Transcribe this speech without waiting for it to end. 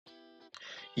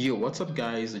Yo, what's up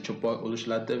guys, it's your boy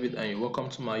Olushla David and you're welcome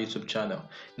to my YouTube channel.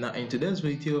 Now in today's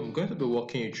video, I'm going to be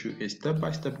walking you through a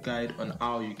step-by-step guide on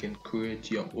how you can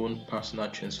create your own personal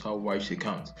Transferwise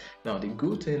account. Now the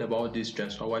good thing about this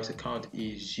Transferwise account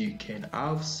is you can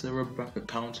have several bank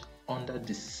accounts under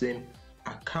the same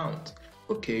account.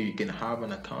 Okay, you can have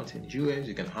an account in US,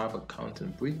 you can have an account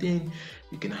in Britain,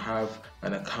 you can have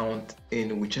an account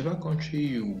in whichever country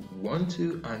you want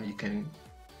to, and you can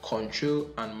control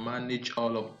and manage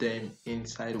all of them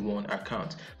inside one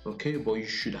account. Okay, but you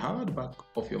should have at the back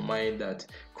of your mind that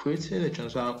creating a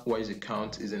Transferwise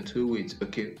account is in two ways.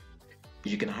 Okay,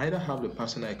 you can either have the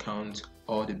personal account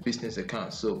or the business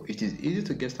account. So it is easy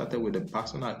to get started with the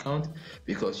personal account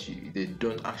because they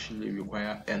don't actually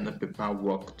require any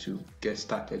paperwork to get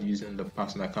started using the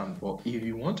personal account. But if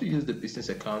you want to use the business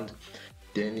account,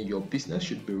 then your business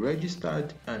should be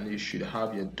registered and you should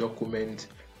have your document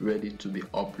ready to be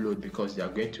uploaded, because they are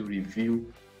going to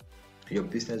review your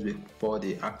business before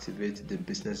they activate the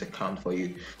business account for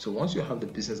you. So once you have the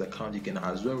business account, you can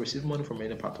as well receive money from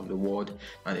any part of the world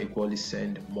and equally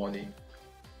send money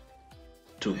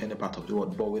to any part of the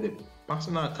world. But with a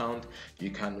personal account,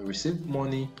 you can receive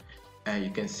money and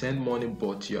you can send money,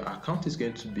 but your account is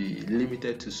going to be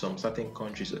limited to some certain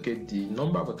countries. Okay, the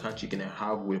number of accounts you can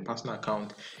have with a personal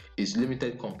account is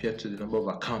limited compared to the number of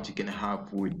accounts you can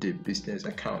have with the business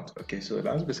account. Okay, so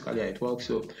that's basically how it works.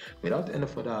 So without any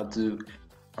further ado,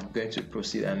 I'm going to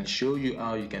proceed and show you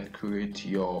how you can create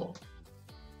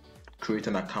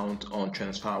an account on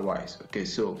Transferwise. Okay,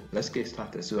 so let's get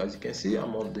started. So as you can see,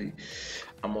 I'm on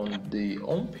the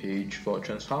home page for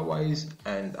Transferwise,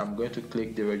 and I'm going to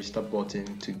click the register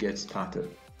button to get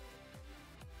started.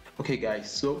 Okay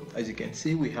guys, so as you can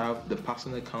see, we have the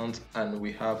personal account and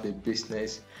we have the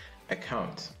business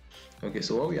account. Okay,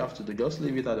 so what we have to do, just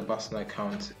leave it at the personal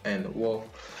account, and what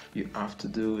you have to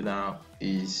do now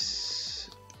is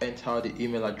enter the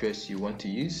email address you want to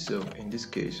use. So in this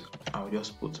case, I'll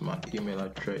just put my email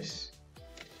address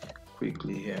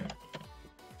quickly here.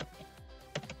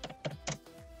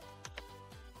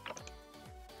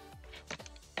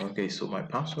 Okay, so my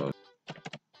password.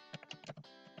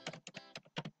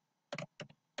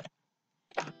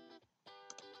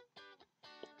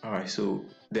 Alright, so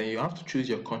then you have to choose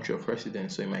your country of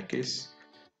residence. So in my case,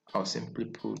 I'll simply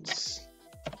put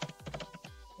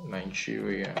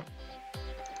Nigeria.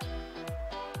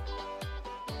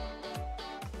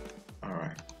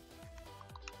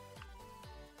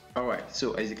 Alright,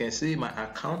 so as you can see, my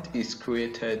account is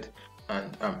created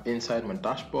and I'm inside my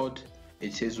dashboard.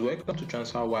 It says welcome to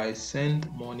Transferwise,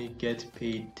 send money, get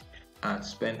paid and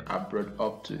spend abroad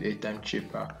up to 8 times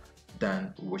cheaper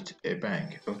than with a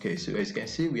bank. Okay, so as you can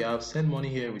see, we have send money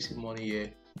here, receive money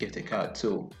here, get a card.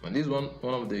 So on this one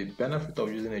of the benefits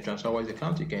of using a Transferwise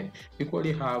account, you can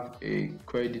equally have a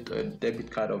credit or debit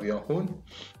card of your own.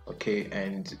 Okay,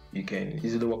 and you can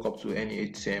easily walk up to any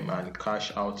ATM and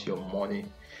cash out your money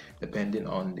depending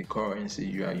on the currency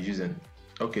you are using.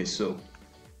 Okay, so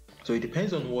it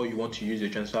depends on what you want to use your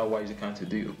Transferwise account to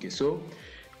do. Okay, so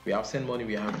we have send money,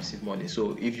 we have receive money.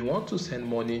 So if you want to send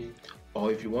money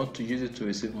or if you want to use it to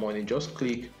receive money, just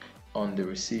click on the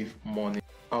receive money.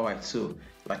 Alright, so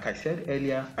like I said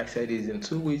earlier, I said it's in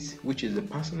two ways, which is the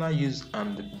personal use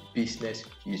and the business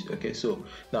use. Okay, so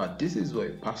now this is for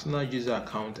a personal user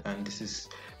account and this is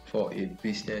for a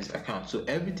business account. So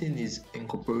everything is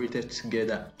incorporated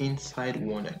together inside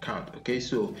one account. Okay,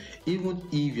 so even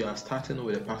if you are starting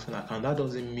with a personal account, that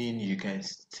doesn't mean you can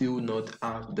still not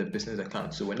have the business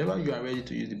account. So whenever you are ready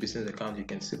to use the business account, you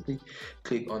can simply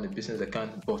click on the business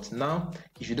account. But now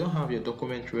if you don't have your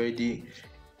document ready,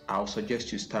 I'll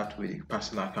suggest you start with a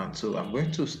personal account. So I'm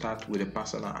going to start with a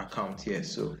personal account here.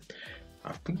 So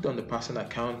I've clicked on the personal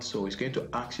account, so it's going to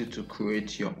ask you to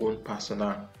create your own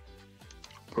personal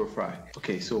profile.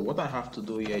 Okay, so what I have to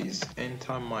do here is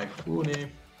enter my full name,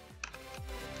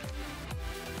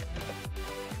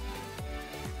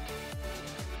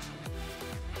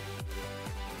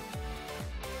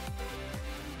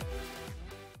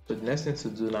 so the next thing to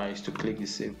do now is to click the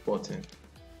save button.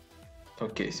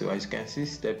 Okay, so as you can see,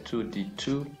 step 2,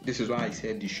 D2, this is why I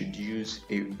said you should use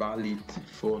a valid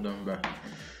phone number.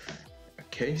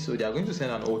 Okay, so they are going to send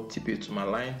an OTP to my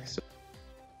line. So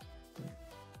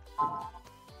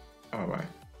alright,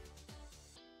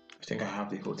 I think I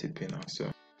have the OTP now. So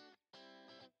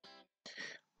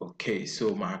okay,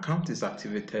 so my account is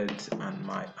activated and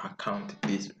my account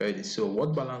is ready. So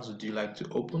what balance would you like to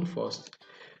open first?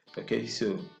 Okay,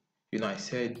 so I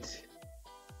said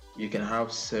you can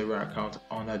have several accounts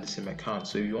under the same account.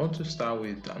 So if you want to start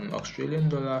with an Australian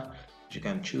dollar, you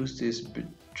can choose this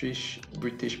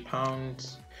British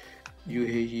pounds,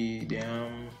 UAE,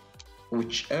 then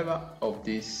whichever of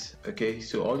these. Okay,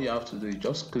 so all you have to do is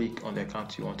just click on the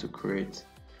account you want to create.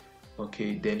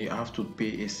 Okay, then you have to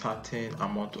pay a certain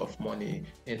amount of money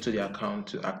into the account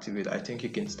to activate. I think you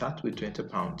can start with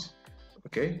 £20.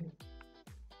 Okay,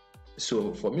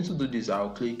 so for me to do this,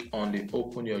 I'll click on the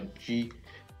open your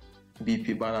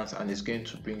GBP balance, and it's going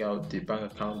to bring out the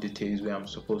bank account details where I'm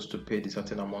supposed to pay the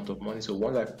certain amount of money. So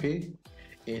once I pay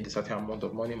in the certain amount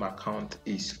of money, my account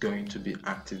is going to be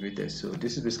activated. So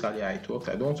this is basically how it works.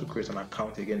 I don't want to create an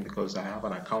account again because I have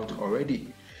an account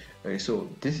already. Okay, so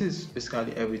this is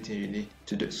basically everything you need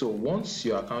to do. So once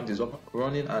your account is up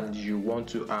running and you want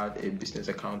to add a business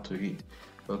account to it,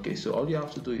 okay, so all you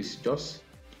have to do is just,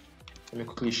 let me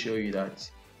quickly show you that.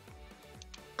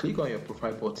 Click on your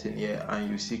profile button here and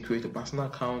you see create a personal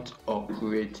account or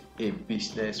create a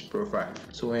business profile.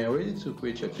 So when you're ready to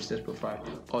create your business profile,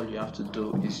 all you have to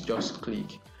do is just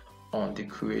click on the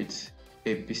create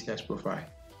a business profile.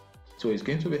 So it's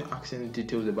going to be asking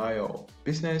details about your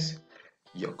business,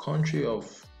 your country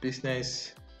of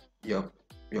business, your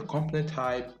company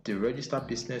type, the registered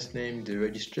business name, the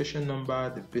registration number,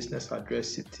 the business address,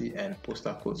 city, and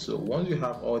postal code. So once you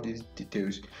have all these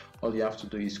details, all you have to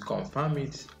do is confirm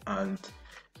it, and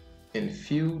in a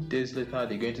few days later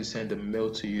they're going to send a mail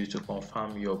to you to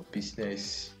confirm your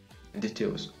business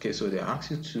details. Okay, so they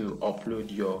ask you to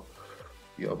upload your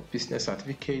business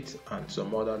certificate and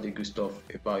some other legal stuff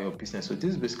about your business. So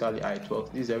this is basically how it works.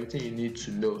 This is everything you need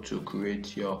to know to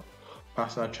create your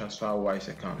personal Transferwise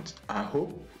account. I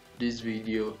hope this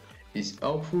video is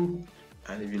helpful,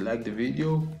 and if you like the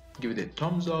video, give it a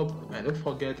thumbs up, and don't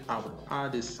forget I'll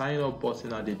add a sign up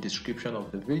button at the description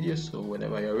of the video. So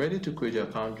whenever you're ready to create your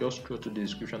account, just go to the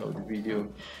description of the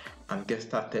video and get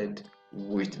started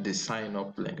with the sign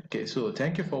up link. Okay, so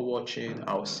thank you for watching.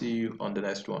 I'll see you on the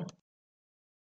next one.